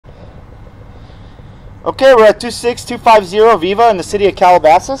Okay, we're at 26250 Viva in the city of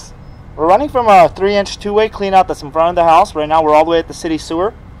Calabasas. We're running from a 3-inch two-way cleanout that's in front of the house. Right now we're all the way at the city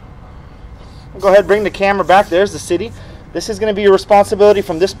sewer. Go ahead and bring the camera back. There's the city. This is going to be your responsibility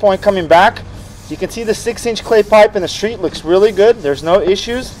from this point coming back. You can see the 6-inch clay pipe in the street looks really good. There's no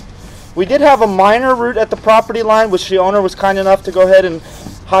issues. We did have a minor root at the property line, which the owner was kind enough to go ahead and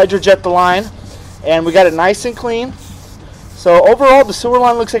hydrojet the line, and we got it nice and clean. So overall the sewer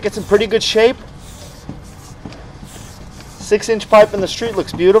line looks like it's in pretty good shape. 6-inch pipe in the street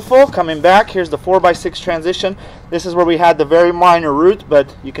looks beautiful. Coming back, here's the 4x6 transition. This is where we had the very minor root,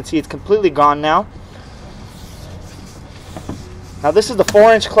 but you can see it's completely gone now. Now this is the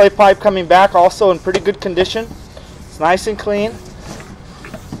 4-inch clay pipe coming back, also in pretty good condition. It's nice and clean.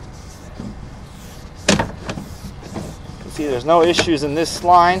 You can see there's no issues in this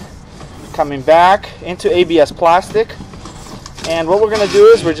line. Coming back into ABS plastic. And what we're going to do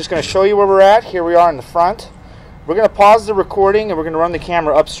is we're just going to show you where we're at. Here we are in the front. We're going to pause the recording and we're going to run the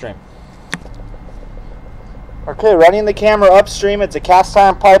camera upstream. Okay, running the camera upstream. It's a cast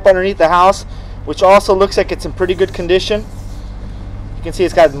iron pipe underneath the house, which also looks like it's in pretty good condition. You can see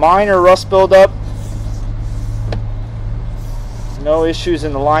it's got minor rust buildup. No issues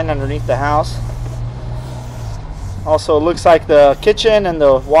in the line underneath the house. Also, it looks like the kitchen and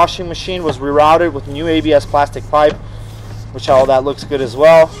the washing machine was rerouted with new ABS plastic pipe, which all that looks good as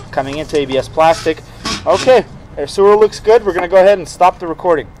well. Coming into ABS plastic. Okay. Our sewer looks good. We're going to go ahead and stop the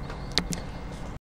recording.